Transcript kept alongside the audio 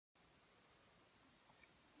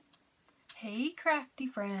Hey crafty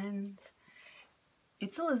friends,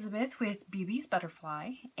 it's Elizabeth with BB's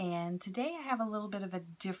Butterfly, and today I have a little bit of a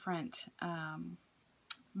different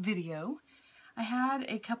video. I had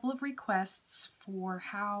a couple of requests for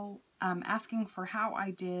asking for how I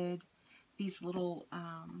did these little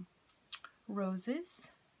roses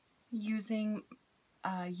using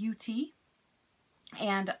UTEE,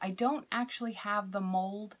 and I don't actually have the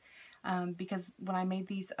mold because when I made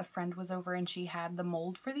these, a friend was over and she had the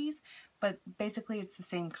mold for these, but basically it's the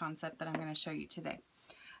same concept that I'm going to show you today.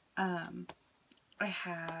 I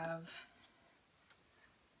have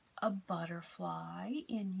a butterfly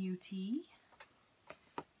in UTEE.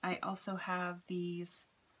 I also have these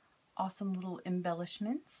awesome little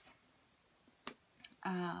embellishments.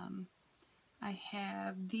 I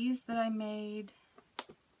have these that I made.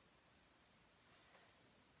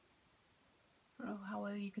 I don't know how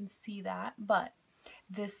well you can see that, but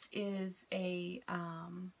this is a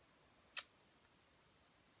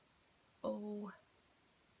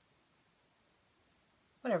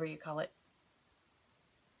whatever you call it.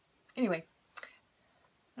 Anyway,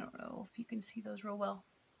 I don't know if you can see those real well,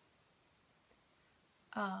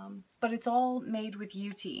 but it's all made with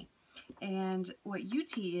UTEE, and what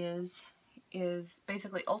UTEE is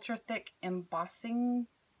basically ultra thick embossing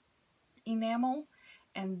enamel.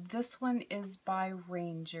 And this one is by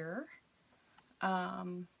Ranger.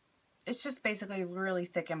 It's just basically really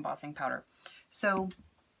thick embossing powder. So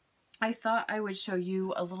I thought I would show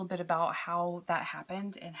you a little bit about how that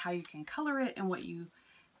happened and how you can color it and what you,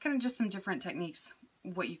 kind of just some different techniques,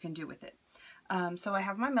 what you can do with it. So I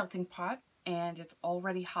have my melting pot and it's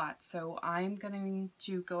already hot. So I'm going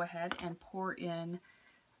to go ahead and pour in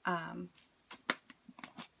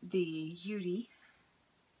the UTEE.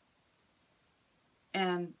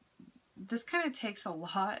 And this kind of takes a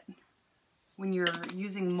lot when you're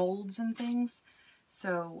using molds and things.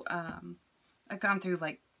 So I've gone through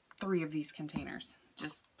like 3 of these containers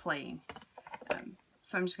just playing.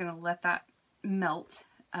 So I'm just going to let that melt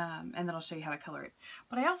and then I'll show you how to color it.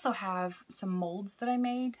 But I also have some molds that I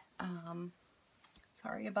made.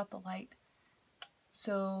 Sorry about the light.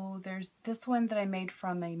 So there's this one that I made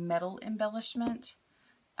from a metal embellishment.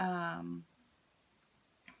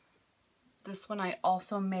 This one I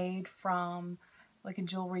also made from like a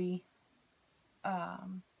jewelry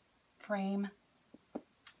frame.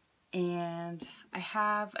 And I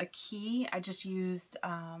have a key. I just used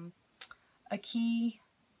a key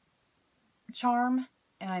charm,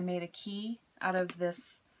 and I made a key out of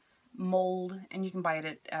this mold, and you can buy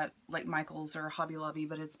it at like Michael's or Hobby Lobby,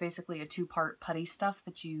 but it's basically a 2-part putty stuff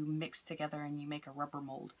that you mix together and you make a rubber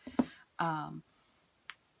mold.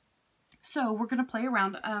 So we're going to play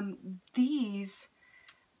around. This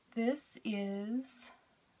is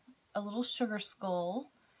a little sugar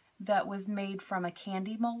skull that was made from a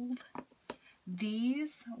candy mold.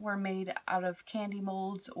 These were made out of candy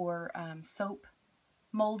molds or soap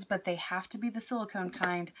molds, but they have to be the silicone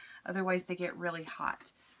kind, otherwise they get really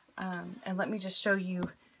hot. And let me just show you,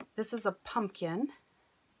 this is a pumpkin.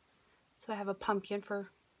 So I have a pumpkin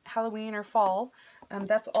for Halloween or fall.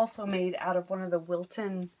 That's also made out of one of the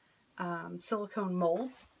Wilton silicone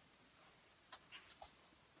molds.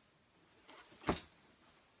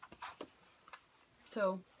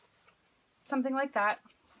 So something like that.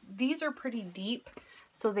 These are pretty deep,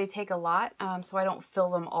 so they take a lot, so I don't fill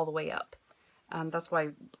them all the way up. That's why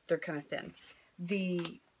they're kind of thin.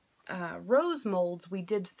 The rose molds we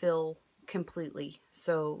did fill completely,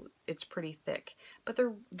 so it's pretty thick. But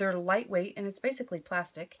they're lightweight, and it's basically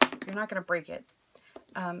plastic. You're not going to break it.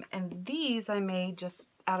 And these I made just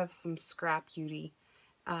out of some scrap UTEE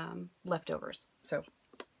leftovers. So,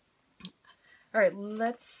 all right,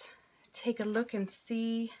 let's take a look and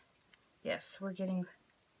see. Yes, we're getting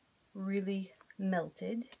really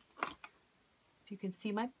melted. If you can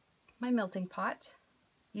see my melting pot.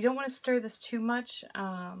 You don't want to stir this too much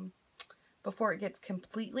before it gets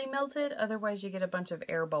completely melted, otherwise you get a bunch of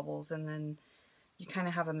air bubbles and then you kind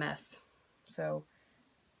of have a mess. So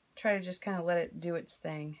try to just kind of let it do its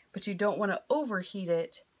thing, but you don't want to overheat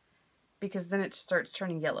it because then it starts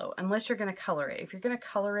turning yellow, unless you're going to color it. If you're going to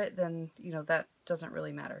color it, then you know that doesn't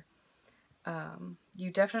really matter. You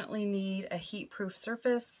definitely need a heat-proof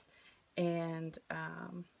surface and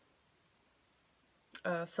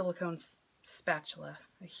a silicone spatula,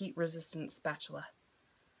 a heat-resistant spatula.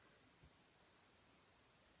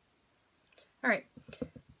 Alright,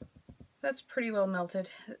 that's pretty well melted.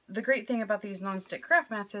 The great thing about these non-stick craft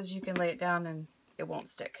mats is you can lay it down and it won't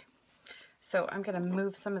stick. So I'm going to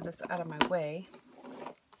move some of this out of my way.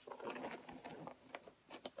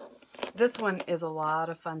 This one is a lot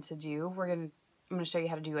of fun to do. I'm going to show you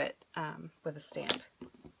how to do it with a stamp.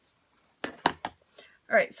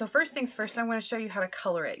 All right, so first things first, I'm going to show you how to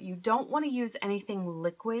color it. You don't want to use anything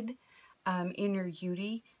liquid in your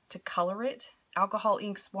UTEE to color it. Alcohol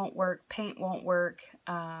inks won't work, paint won't work.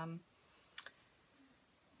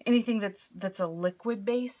 Anything that's a liquid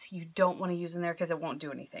base, you don't want to use in there because it won't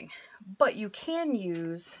do anything. But you can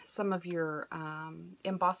use some of your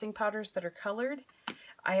embossing powders that are colored.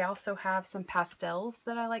 I also have some pastels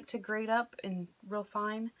that I like to grade up in real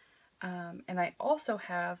fine. And I also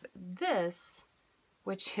have this,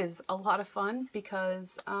 which is a lot of fun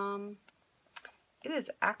because it is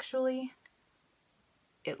actually,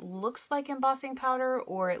 it looks like embossing powder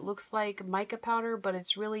or it looks like mica powder, but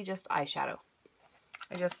it's really just eyeshadow.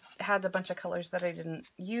 I just had a bunch of colors that I didn't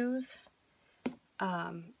use,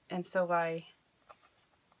 and so I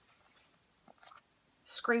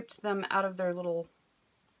scraped them out of their little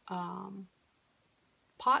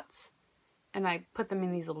pots, and I put them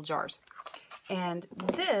in these little jars. And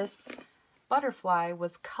this butterfly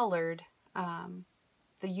was colored, the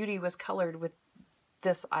UTEE was colored with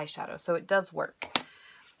this eyeshadow, so it does work.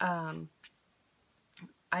 I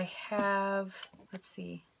have, let's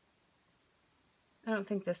see, I don't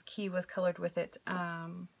think this key was colored with it.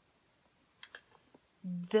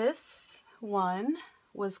 This one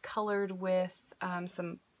was colored with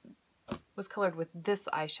this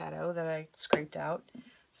eyeshadow that I scraped out,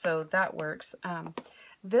 so that works.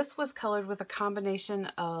 This was colored with a combination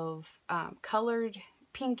of colored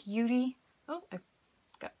pink UTEE. Oh, I've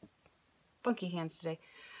got funky hands today.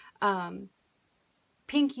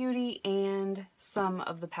 Pink UTEE and some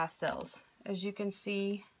of the pastels. As you can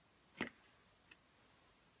see,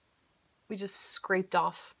 we just scraped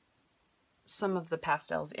off some of the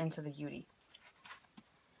pastels into the UTEE.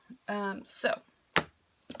 So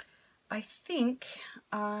I think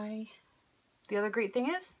the other great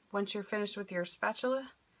thing is, once you're finished with your spatula,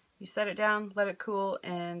 you set it down, let it cool,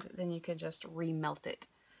 and then you can just remelt it.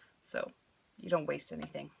 So you don't waste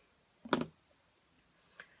anything.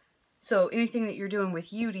 So anything that you're doing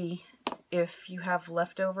with UTEE, if you have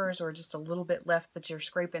leftovers or just a little bit left that you're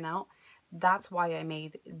scraping out, that's why I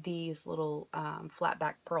made these little flat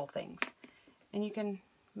back pearl things. And you can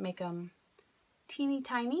make them teeny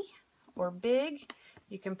tiny or big.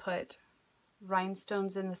 You can put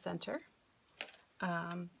rhinestones in the center.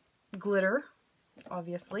 Glitter,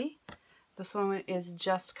 obviously. This one is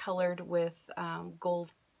just colored with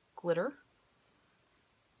gold glitter.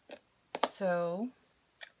 So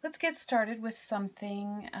let's get started with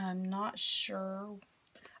something. I'm not sure.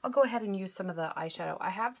 I'll go ahead and use some of the eyeshadow.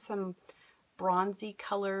 I have some bronzy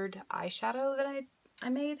colored eyeshadow that I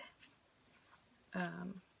made.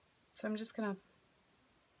 So I'm just gonna,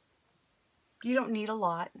 you don't need a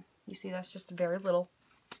lot. You see, that's just very little.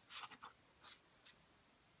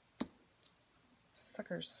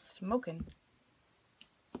 Sucker's smoking.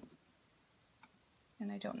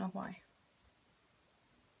 And I don't know why.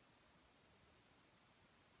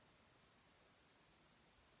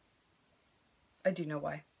 I do know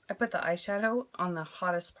why. I put the eyeshadow on the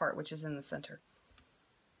hottest part, which is in the center.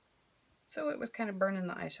 So it was kind of burning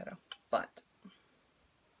the eyeshadow. But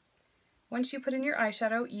once you put in your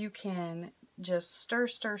eyeshadow, you can just stir,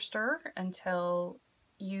 stir, stir until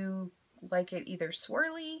you like it either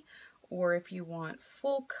swirly, or if you want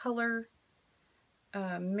full color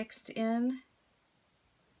mixed in.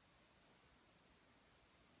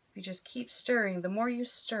 You just keep stirring. The more you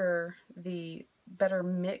stir, the better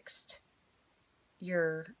mixed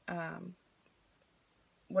your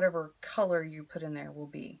whatever color you put in there will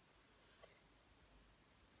be.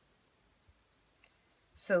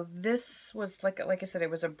 So this was, like I said,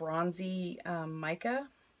 it was a bronzy mica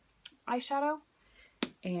eyeshadow,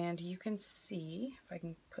 and you can see, if I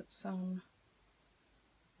can put some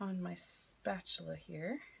on my spatula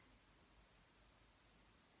here,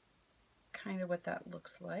 kind of what that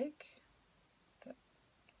looks like. That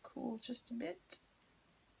cool just a bit.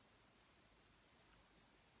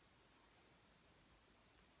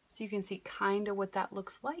 So you can see kind of what that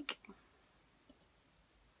looks like.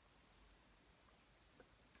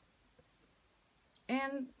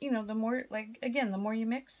 And, you know, the more, like, again, the more you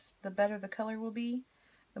mix, the better the color will be.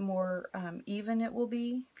 The more even it will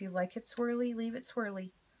be. If you like it swirly, leave it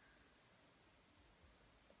swirly.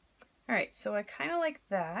 Alright, so I kind of like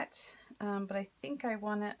that, but I think I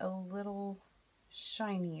want it a little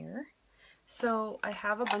shinier. So I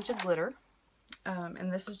have a bunch of glitter,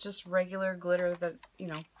 and this is just regular glitter that, you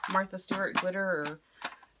know, Martha Stewart glitter or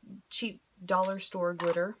cheap dollar store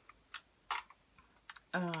glitter.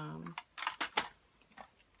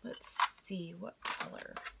 Let's see what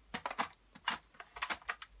color. I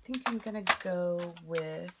think I'm gonna go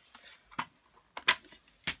with,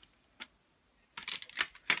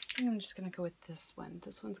 think I'm just going to go with this one.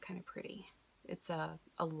 This one's kind of pretty. It's a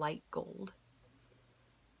light gold.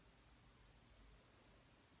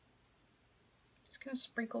 Just going to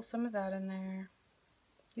sprinkle some of that in there.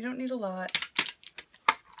 You don't need a lot.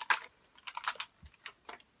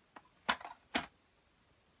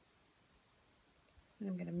 And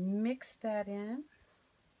I'm going to mix that in.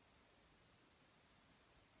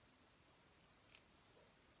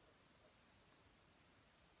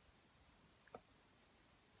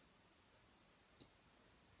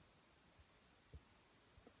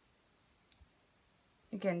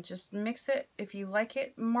 Again, just mix it. If you like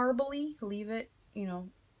it marbly, leave it, you know,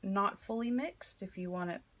 not fully mixed. If you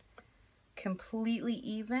want it completely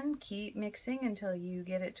even, keep mixing until you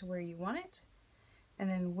get it to where you want it. And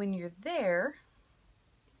then when you're there,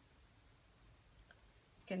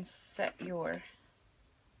 you can set your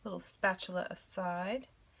little spatula aside.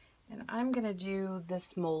 And I'm going to do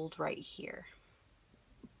this mold right here.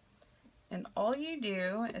 And all you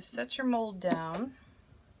do is set your mold down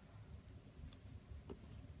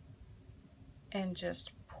and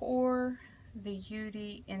just pour the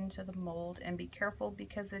UTEE into the mold, and be careful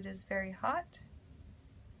because it is very hot.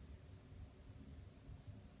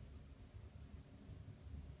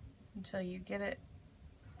 Until you get it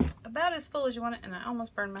about as full as you want it, and I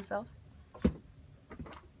almost burned myself.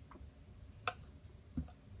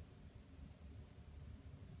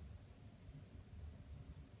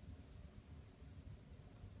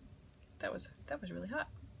 That was really hot.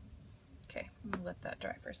 Okay, I'm gonna let that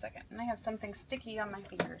dry for a second. And I have something sticky on my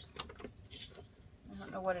fingers. I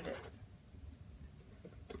don't know what it is.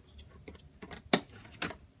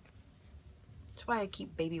 That's why I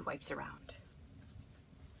keep baby wipes around.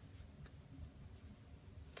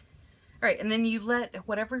 All right, and then you let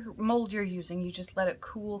whatever mold you're using, you just let it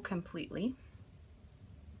cool completely.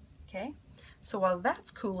 Okay, so while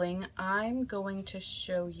that's cooling, I'm going to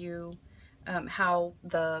show you how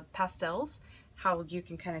the pastels, how you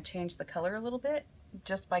can kind of change the color a little bit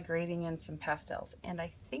just by grading in some pastels. And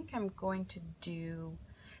I think I'm going to do,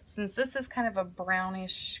 since this is kind of a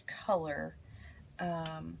brownish color,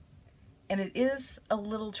 and it is a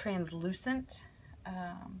little translucent,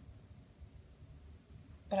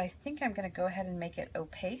 but I think I'm going to go ahead and make it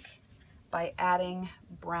opaque by adding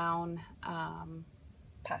brown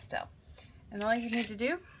pastel. And all you need to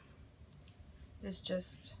do is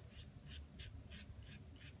just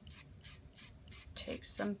take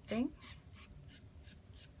something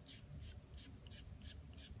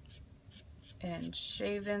and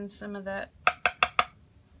shave in some of that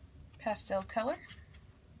pastel color.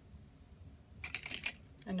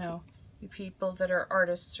 I know you people that are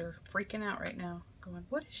artists are freaking out right now, going,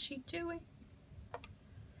 what is she doing?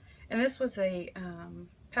 And this was a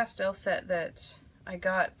pastel set that I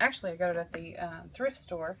got, actually I got it at the thrift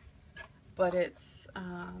store, but it's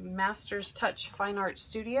Master's Touch Fine Art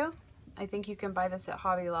Studio. I think you can buy this at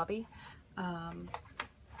Hobby Lobby.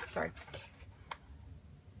 Sorry.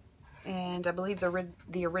 And I believe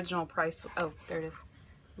the original price, oh, there it is,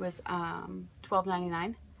 was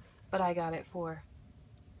 $12.99, but I got it for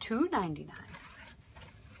 $2.99.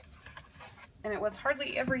 And it was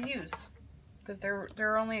hardly ever used, because there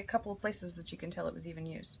are only a couple of places that you can tell it was even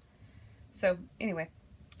used. So anyway,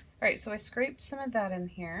 all right, so I scraped some of that in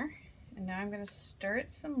here, and now I'm going to stir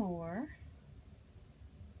it some more.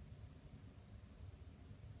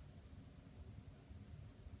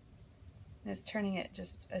 And it's turning it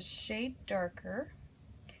just a shade darker,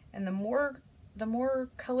 and the more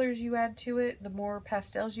colors you add to it, the more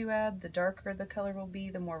pastels you add, the darker the color will be,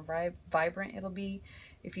 the more vibrant it'll be.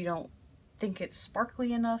 If you don't think it's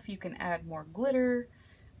sparkly enough, you can add more glitter.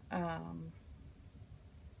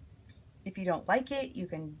 If you don't like it, you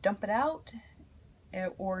can dump it out,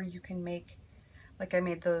 or you can make, like I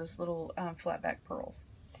made those little flat back pearls.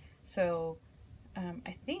 So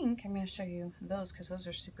I think I'm going to show you those because those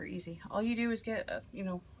are super easy. All you do is get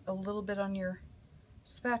a little bit on your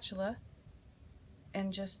spatula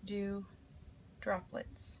and just do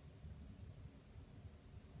droplets.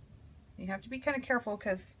 You have to be kind of careful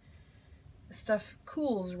because the stuff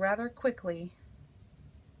cools rather quickly,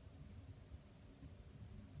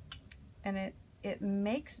 and it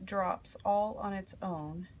makes drops all on its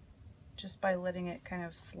own just by letting it kind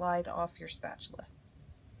of slide off your spatula.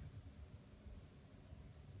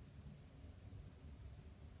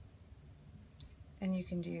 And you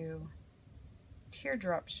can do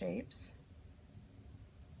teardrop shapes.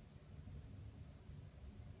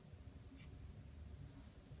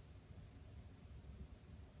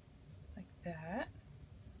 Like that.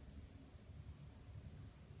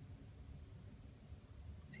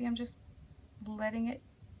 See, I'm just letting it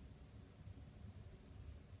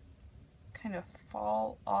kind of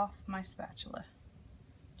fall off my spatula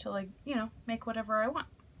to, like, you know, make whatever I want,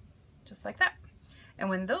 just like that. And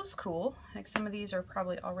when those cool, like some of these are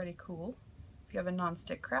probably already cool, if you have a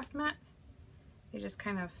non-stick craft mat, they just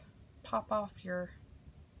kind of pop off your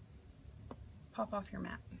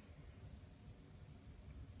mat.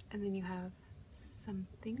 And then you have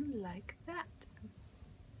something like that.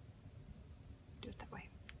 Do it that way.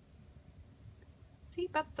 See,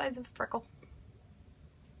 about the size of a freckle.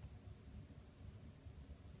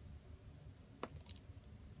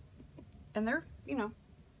 And they're, you know,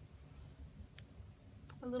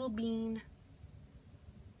 a little bean.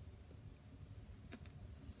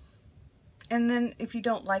 And then if you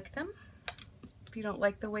don't like them, if you don't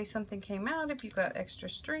like the way something came out, if you've got extra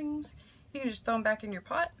strings, you can just throw them back in your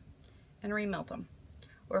pot and remelt them.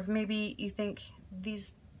 Or if maybe you think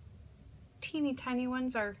these teeny tiny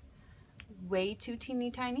ones are way too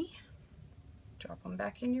teeny tiny, drop them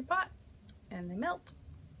back in your pot and they melt.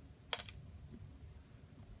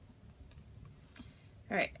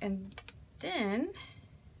 All right, and then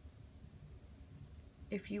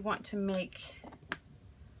if you want to make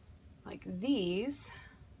like these,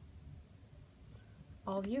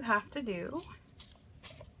 all you have to do,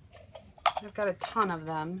 I've got a ton of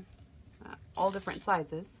them, all different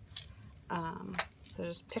sizes, so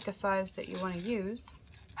just pick a size that you want to use.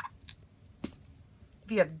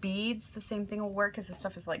 If you have beads, the same thing will work because this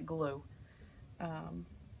stuff is like glue.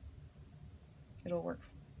 It'll work.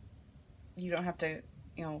 You don't have to,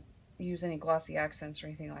 you know, use any glossy accents or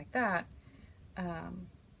anything like that.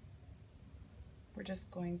 We're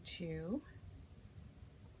just going to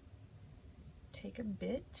take a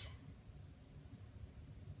bit,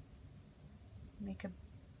 make a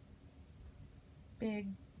big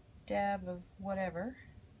dab of whatever,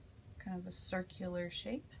 kind of a circular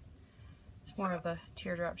shape. It's more of a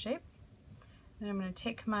teardrop shape. Then I'm going to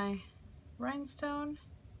take my rhinestone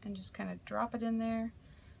and just kind of drop it in there.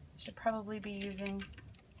 I should probably be using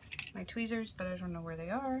my tweezers, but I don't know where they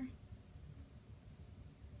are.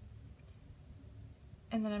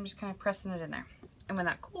 And then I'm just kind of pressing it in there. And when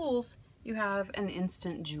that cools, you have an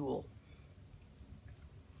instant jewel.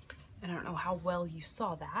 And I don't know how well you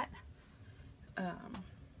saw that,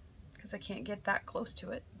 because I can't get that close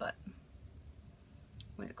to it, but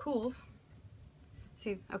when it cools,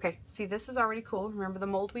 see, okay, see, this is already cool. Remember the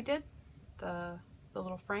mold we did? The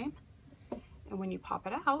little frame? And when you pop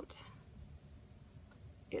it out,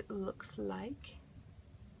 it looks like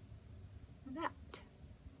that.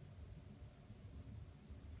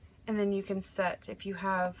 And then you can set, if you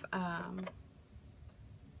have, I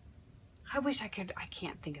wish I could, I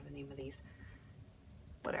can't think of the name of these,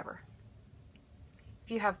 whatever.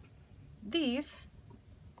 If you have these,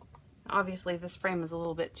 obviously this frame is a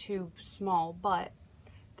little bit too small, but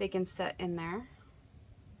they can set in there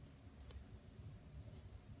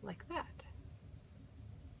like that.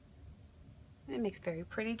 And it makes very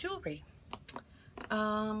pretty jewelry.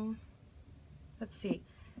 Let's see.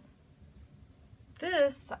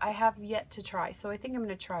 This I have yet to try, so I think I'm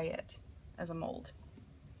going to try it as a mold.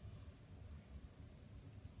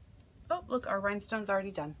 Oh, look, our rhinestone's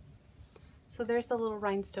already done. So there's the little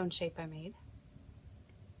rhinestone shape I made.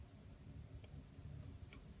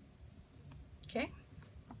 Okay.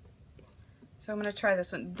 So I'm going to try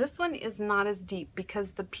this one. This one is not as deep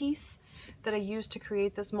because the piece that I used to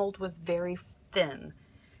create this mold was very thin.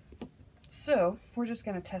 So we're just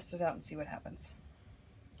going to test it out and see what happens.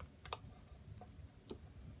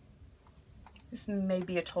 This may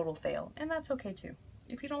be a total fail, and that's okay too.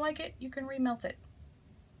 If you don't like it, you can remelt it.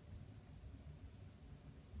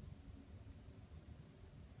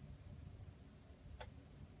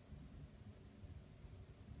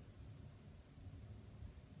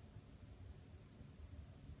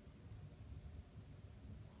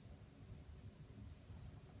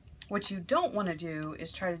 What you don't want to do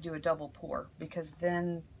is try to do a double pour, because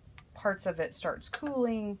then parts of it starts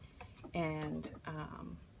cooling and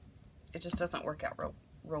it just doesn't work out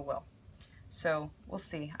real well. So we'll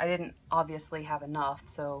see. I didn't obviously have enough,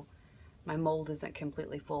 so my mold isn't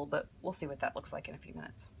completely full, but we'll see what that looks like in a few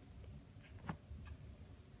minutes.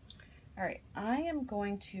 All right, I am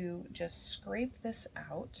going to just scrape this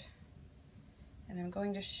out, and I'm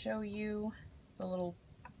going to show you the little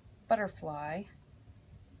butterfly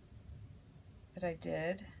that I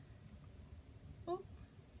did. Oh,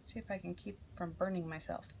 see if I can keep from burning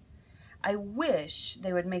myself. I wish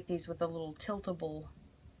they would make these with a little tiltable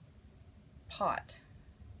pot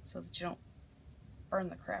so that you don't burn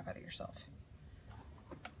the crap out of yourself.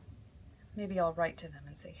 Maybe I'll write to them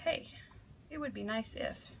and say, hey, it would be nice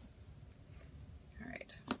if. All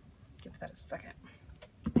right, give that a second.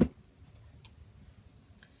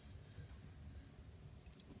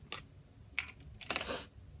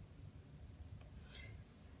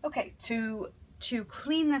 Okay, to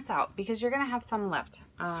clean this out, because you're going to have some left.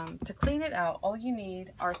 To clean it out, all you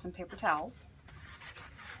need are some paper towels.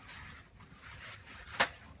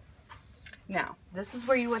 Now, this is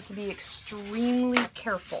where you want to be extremely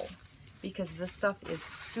careful, because this stuff is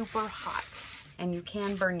super hot and you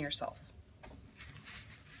can burn yourself.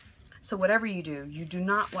 So whatever you do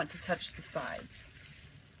not want to touch the sides,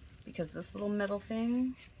 because this little metal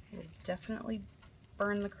thing will definitely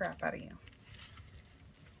burn the crap out of you.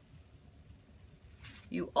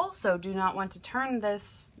 You also do not want to turn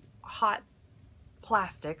this hot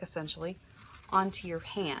plastic, essentially, onto your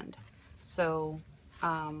hand. So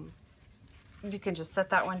you can just set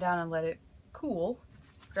that one down and let it cool.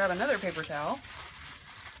 Grab another paper towel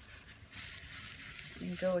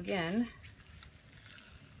and go again.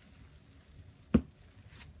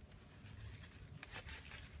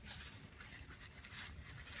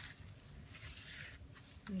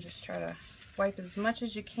 And just try to wipe as much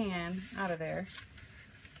as you can out of there.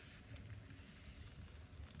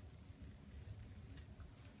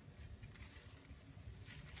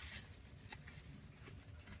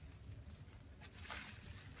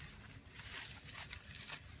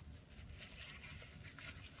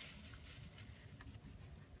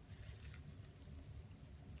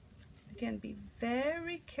 Again, be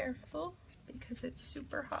very careful because it's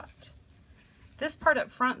super hot. This part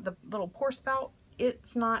up front, the little pour spout,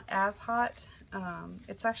 it's not as hot.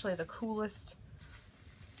 It's actually the coolest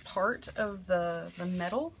part of the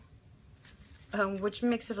metal, which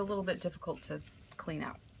makes it a little bit difficult to clean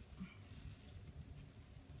out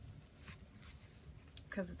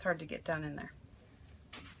because it's hard to get down in there.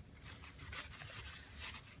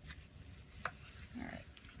 All right,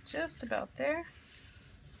 just about there.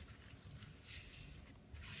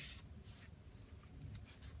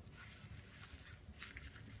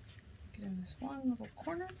 In this one little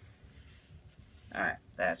corner. All right,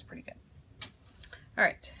 that's pretty good. All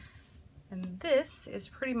right, and this is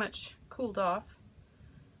pretty much cooled off,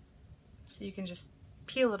 so you can just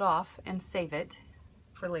peel it off and save it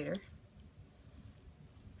for later.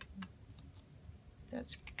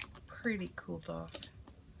 That's pretty cooled off.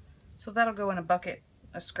 So that'll go in a bucket,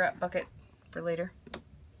 a scrap bucket for later.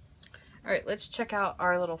 All right, let's check out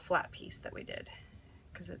our little flat piece that we did,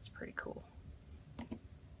 because it's pretty cool.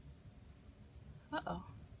 Uh-oh.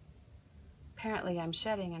 Apparently I'm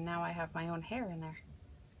shedding and now I have my own hair in there.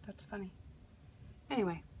 That's funny.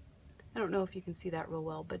 Anyway, I don't know if you can see that real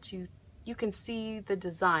well, but you can see the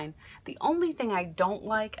design. The only thing I don't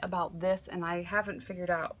like about this, and I haven't figured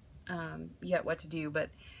out yet what to do, but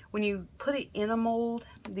when you put it in a mold,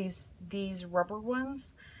 these rubber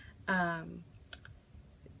ones,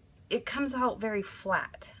 it comes out very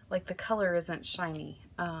flat. Like the color isn't shiny.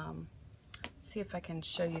 Let's see if I can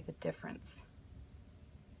show you the difference.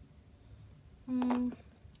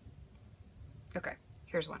 Okay,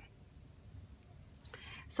 here's one.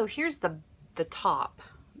 So here's the top.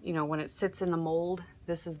 You know, when it sits in the mold,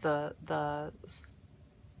 this is the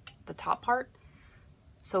top part.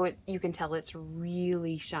 So you can tell it's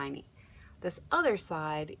really shiny. This other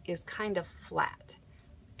side is kind of flat.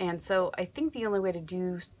 And so I think the only way to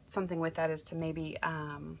do something with that is to maybe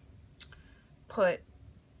put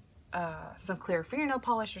some clear fingernail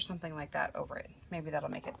polish or something like that over it. Maybe that'll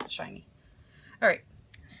make it shiny. All right,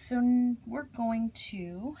 so we're going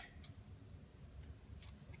to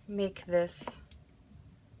make this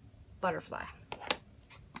butterfly.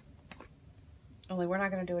 Only we're not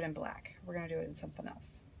going to do it in black. We're going to do it in something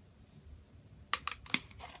else.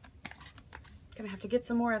 Gonna have to get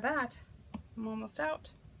some more of that. I'm almost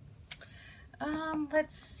out.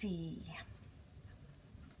 Let's see.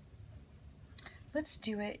 Let's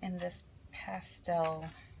do it in this pastel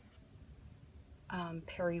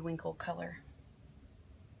periwinkle color.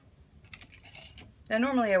 Now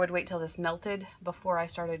normally I would wait till this melted before I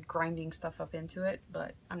started grinding stuff up into it,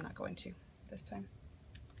 but I'm not going to this time.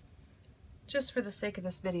 Just for the sake of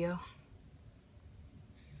this video.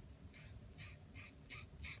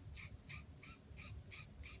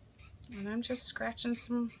 And I'm just scratching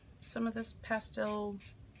some of this pastel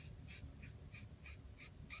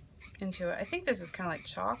into it. I think this is kind of like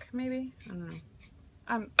chalk, maybe. I don't know.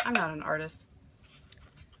 I'm not an artist.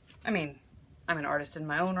 I mean, I'm an artist in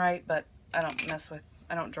my own right, but I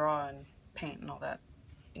don't draw and paint and all that,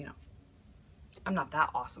 you know. I'm not that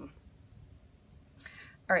awesome.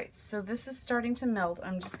 All right, so this is starting to melt.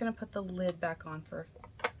 I'm just gonna put the lid back on for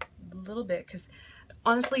a little bit, because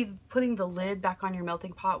honestly, putting the lid back on your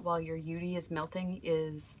melting pot while your UTEE is melting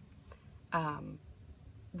is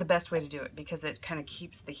the best way to do it, because it kind of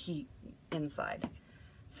keeps the heat inside.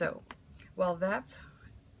 So while that's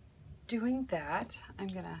doing that, I'm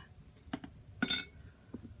gonna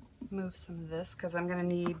move some of this because I'm going to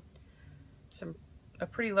need a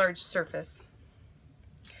pretty large surface.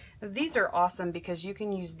 These are awesome because you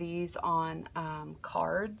can use these on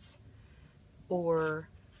cards, or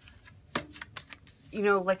you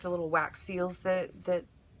know, like the little wax seals that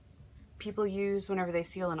people use whenever they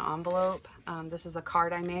seal an envelope. This is a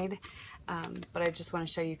card I made, but I just want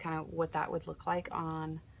to show you kind of what that would look like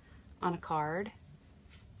on a card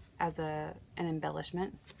as an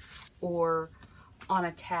embellishment, or on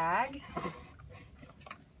a tag.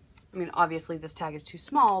 I mean, obviously this tag is too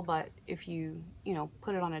small, but if you know,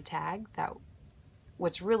 put it on a tag, that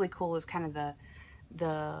what's really cool is kind of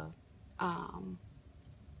the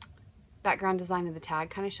background design of the tag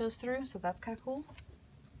kind of shows through, so that's kind of cool.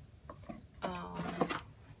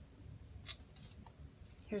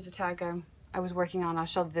 Here's the tag I was working on. I'll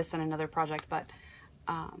show this in another project, but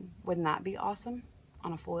wouldn't that be awesome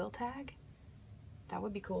on a foil tag? That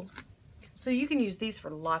would be cool. So you can use these for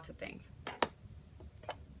lots of things.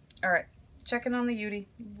 All right, checking on the UTEE.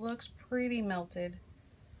 Looks pretty melted.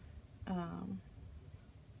 So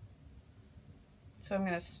I'm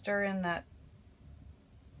going to stir in that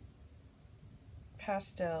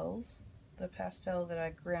pastels, the pastel that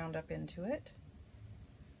I ground up into it.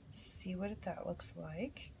 See what that looks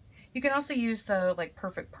like. You can also use the like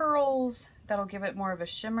perfect pearls. That'll give it more of a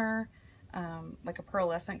shimmer, like a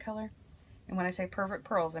pearlescent color. And when I say perfect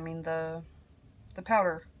pearls, I mean the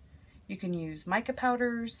powder. You can use mica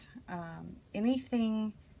powders,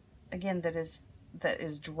 anything, again, that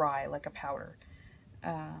is dry, like a powder.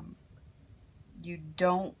 You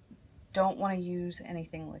don't want to use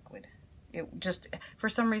anything liquid. It just, for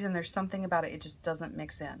some reason, there's something about it, it just doesn't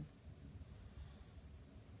mix in.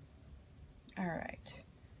 All right,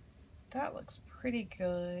 that looks pretty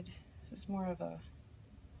good. This is more of a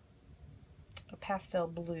pastel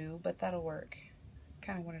blue, but that'll work.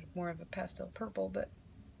 Kind of wanted more of a pastel purple, but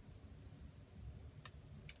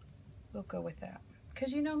we'll go with that.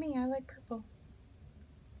 Because you know me, I like purple.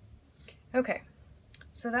 Okay,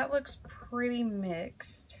 so that looks pretty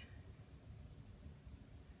mixed.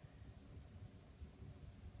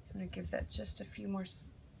 So I'm going to give that just a few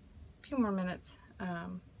more minutes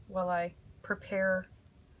while I prepare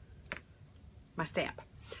my stamp.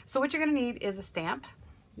 So what you're going to need is a stamp.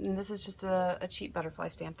 And this is just a cheap butterfly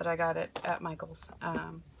stamp that I got at Michael's.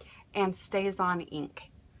 And Stays On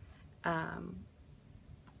ink.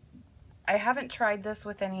 I haven't tried this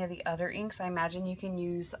with any of the other inks. I imagine you can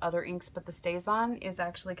use other inks, but the Stays On is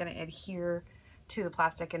actually going to adhere to the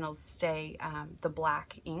plastic, and it'll stay, the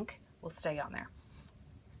black ink will stay on there.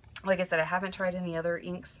 Like I said, I haven't tried any other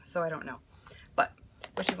inks, so I don't know. But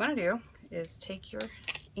what you want to do is take your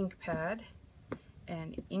ink pad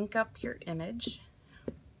and ink up your image.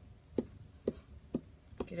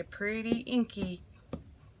 Get it pretty inky,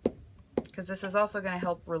 because this is also going to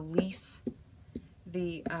help release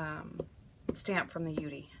the stamp from the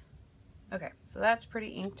UTEE. Okay, so that's pretty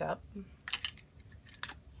inked up.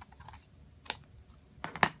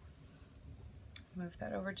 Move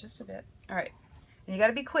that over just a bit. All right, and you got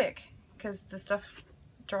to be quick because the stuff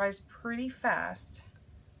dries pretty fast.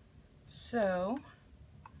 So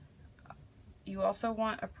you also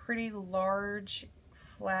want a pretty large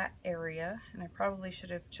flat area, and I probably should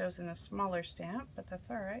have chosen a smaller stamp, but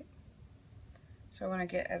that's all right. So I want to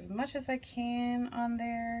get as much as I can on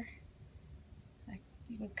there.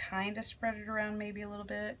 You can kind of spread it around maybe a little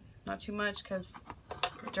bit, not too much because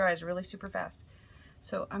it dries really super fast.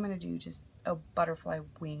 So I'm going to do just a butterfly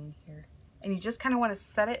wing here. And you just kind of want to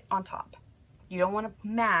set it on top. You don't want to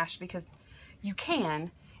mash, because you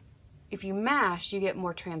can. If you mash, you get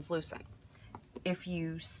more translucent. If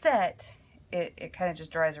you set, it kind of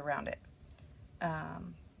just dries around it.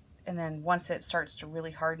 And then once it starts to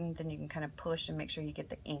really harden, then you can kind of push and make sure you get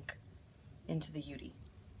the ink into the UTEE.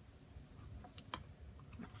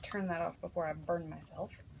 Turn that off before I burn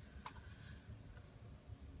myself.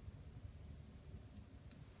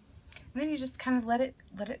 And then you just kind of let it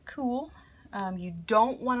cool. You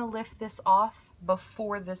don't want to lift this off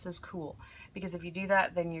before this is cool, because if you do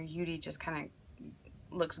that, then your UTEE just kind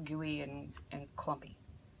of looks gooey and clumpy.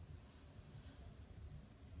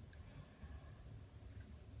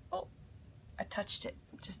 Oh, I touched it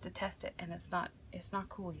just to test it, and it's not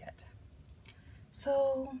cool yet.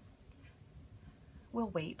 So we'll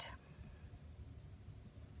wait.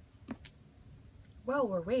 While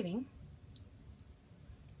we're waiting,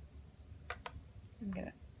 I'm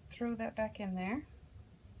gonna throw that back in there,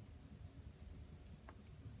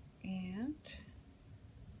 and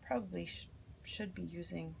probably should be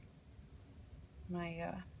using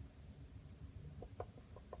my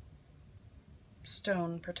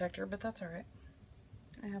stone protector, but that's all right.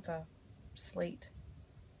 I have a slate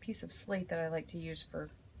piece of slate that I like to use for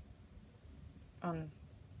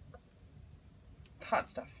hot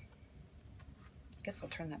stuff. I guess I'll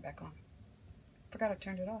turn that back on. Forgot I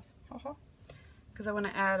turned it off. Haha. Because I want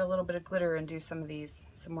to add a little bit of glitter and do some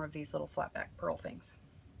more of these little flat back pearl things.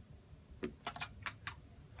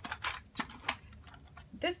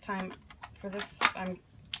 This time for this,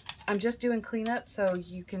 I'm just doing cleanup, so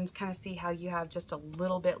you can kind of see how you have just a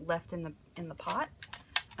little bit left in the pot.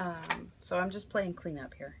 So I'm just playing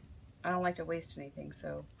cleanup here. I don't like to waste anything,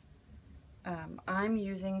 so I'm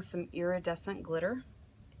using some iridescent glitter,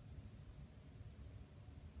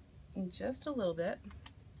 and just a little bit.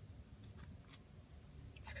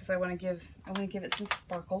 It's because I want to give it some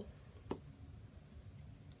sparkle.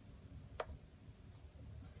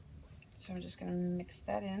 So I'm just going to mix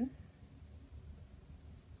that in.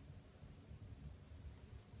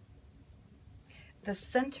 The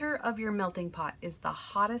center of your melting pot is the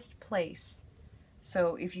hottest place.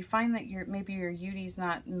 So if you find that maybe your UTEE's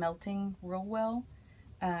not melting real well,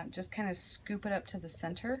 just kind of scoop it up to the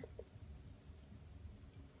center,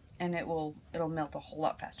 and it'll melt a whole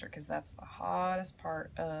lot faster, because that's the hottest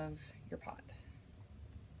part of your pot.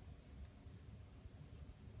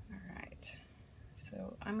 All right,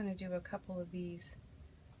 so I'm going to do a couple of these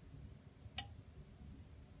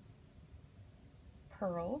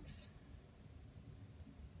pearls.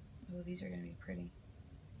 Oh, these are going to be pretty.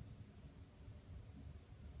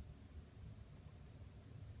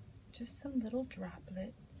 Just some little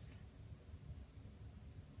droplets.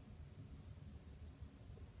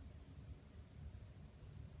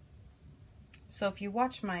 So if you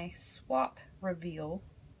watch my swap reveal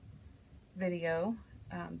video,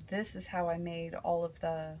 this is how I made all of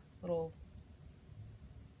the little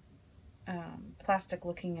plastic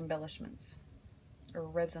looking embellishments, or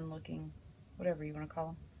resin looking, whatever you want to call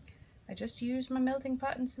them. I just used my melting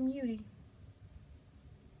pot and some UTEE.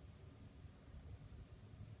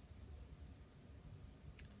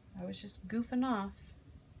 I was just goofing off,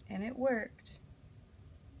 and it worked.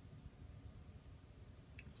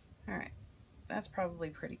 Alright, that's probably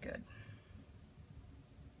pretty good.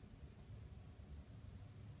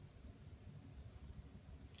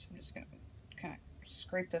 So I'm just going to kind of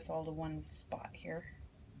scrape this all to one spot here.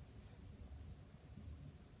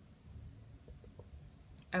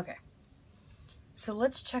 Okay, so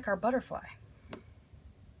let's check our butterfly.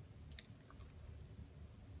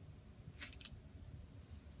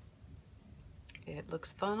 It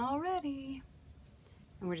looks fun already.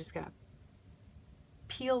 And we're just gonna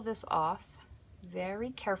peel this off very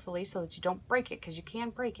carefully so that you don't break it, because you can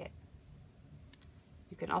break it.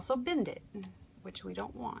 You can also bend it, which we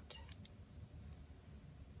don't want.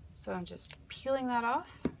 So I'm just peeling that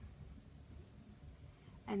off.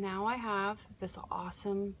 And now I have this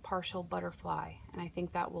awesome partial butterfly, and I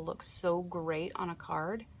think that will look so great on a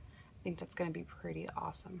card. I think that's going to be pretty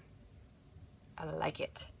awesome. I like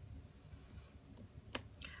it.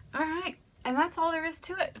 All right, and that's all there is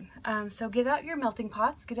to it. So get out your melting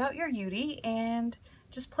pots, get out your UTEE, and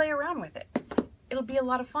just play around with it. It'll be a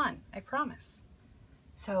lot of fun, I promise.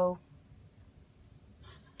 So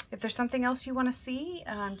if there's something else you want to see,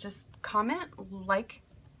 just comment, like,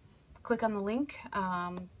 click on the link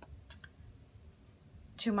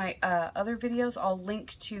to my other videos. I'll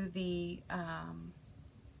link to the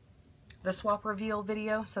swap reveal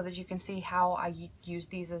video so that you can see how I use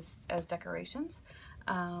these as decorations.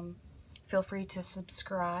 Feel free to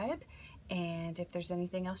subscribe, and if there's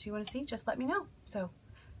anything else you want to see, just let me know. So,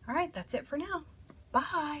 all right, that's it for now.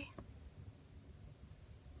 Bye.